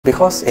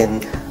Because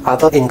in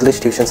other English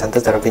tuition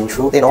centers that I've been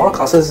through, in oral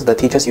classes, the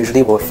teachers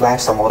usually will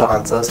flash some model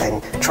answers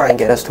and try and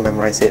get us to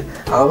memorize it.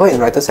 However, in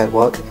Writers at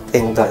Work,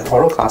 in the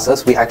oral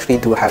classes, we actually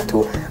do have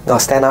to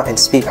stand up and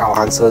speak our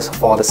answers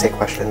for the said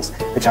questions,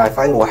 which I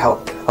find will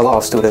help a lot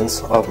of students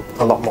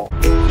a lot more.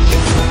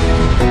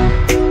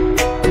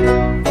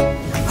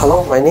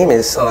 Hello, my name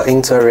is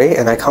Ze Rui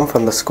and I come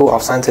from the School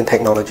of Science and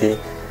Technology.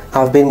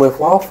 I've been with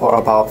Hwa for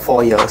about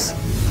 4 years.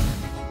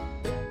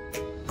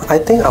 I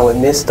think I would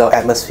miss the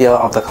atmosphere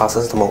of the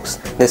classes the most.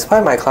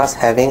 Despite my class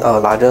having a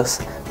larger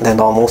than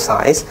normal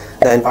size,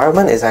 the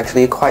environment is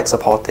actually quite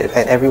supportive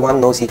and everyone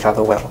knows each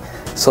other well.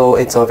 So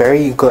it's a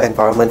very good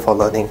environment for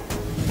learning.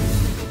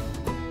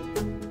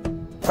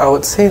 I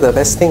would say the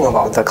best thing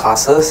about the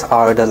classes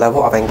are the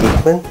level of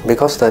engagement,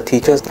 because the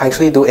teachers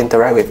actually do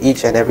interact with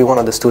each and every one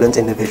of the students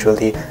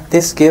individually.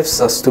 This gives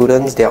the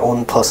students their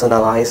own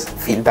personalized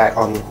feedback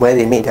on where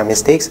they made their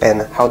mistakes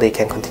and how they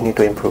can continue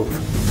to improve.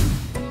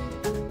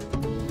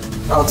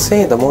 I would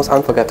say the most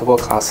unforgettable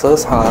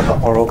classes are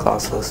the oral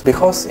classes,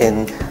 because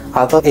in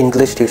other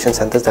English tuition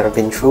centers that I've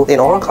been through, in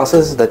oral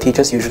classes the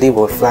teachers usually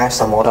will flash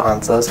some model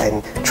answers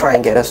and try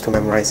and get us to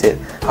memorize it.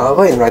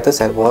 However, in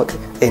Writers at Work,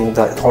 in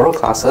the oral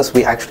classes,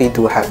 we actually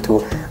do have to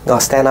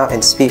stand up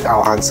and speak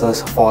our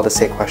answers for the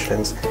said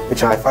questions,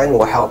 which I find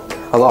will help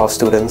a lot of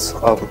students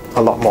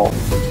a lot more.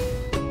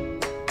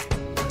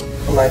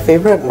 My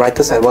favorite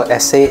Writers at Work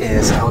essay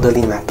is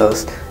Elderly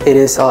Matters. It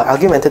is an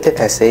argumentative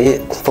essay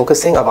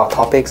focusing about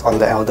topics on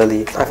the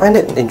elderly. I find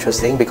it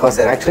interesting because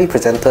it actually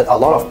presented a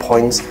lot of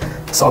points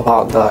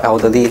about the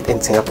elderly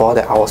in Singapore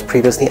that I was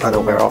previously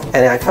unaware of,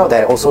 and I felt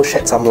that it also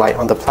shed some light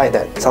on the plight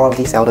that some of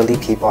these elderly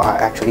people are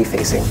actually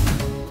facing.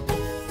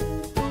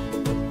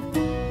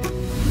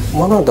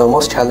 One of the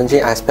most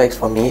challenging aspects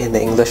for me in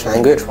the English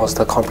language was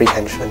the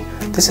comprehension.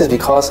 This is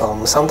because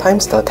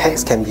sometimes the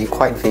text can be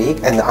quite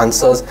vague and the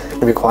answers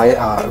required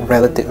are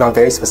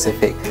very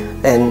specific.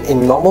 And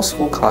in normal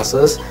school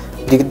classes,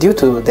 due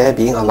to there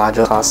being a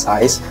larger class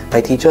size,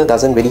 my teacher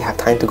doesn't really have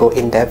time to go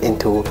in depth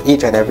into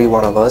each and every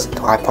one of us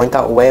to point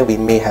out where we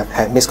may have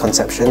had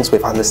misconceptions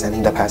with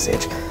understanding the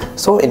passage.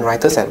 So in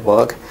Writers at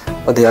Work,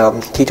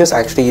 the teachers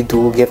actually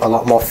do give a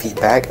lot more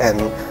feedback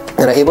and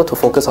are able to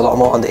focus a lot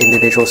more on the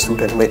individual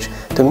student, which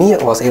to me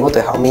was able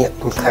to help me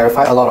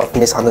clarify a lot of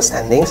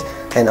misunderstandings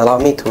and allow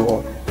me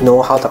to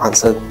know how to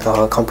answer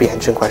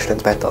comprehension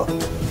questions better.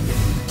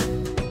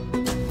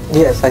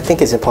 Yes, I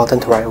think it's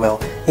important to write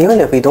well. Even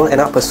if we don't end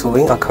up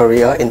pursuing a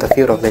career in the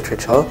field of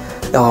literature,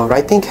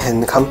 writing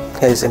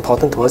is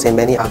important to us in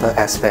many other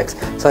aspects,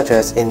 such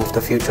as in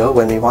the future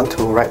when we want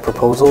to write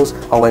proposals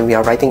or when we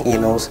are writing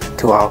emails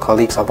to our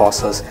colleagues or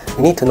bosses.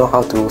 We need to know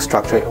how to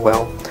structure it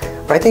well.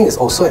 Writing is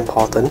also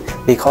important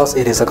because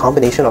it is a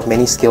combination of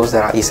many skills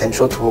that are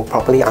essential to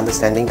properly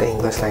understanding the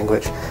English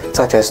language,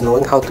 such as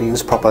knowing how to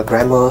use proper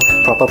grammar,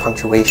 proper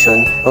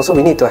punctuation. Also,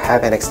 we need to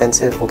have an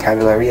extensive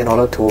vocabulary in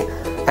order to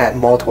add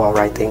more to our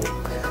writing.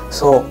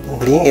 So,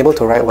 being able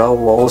to write well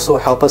will also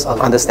help us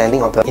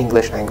understanding of the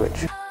English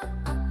language.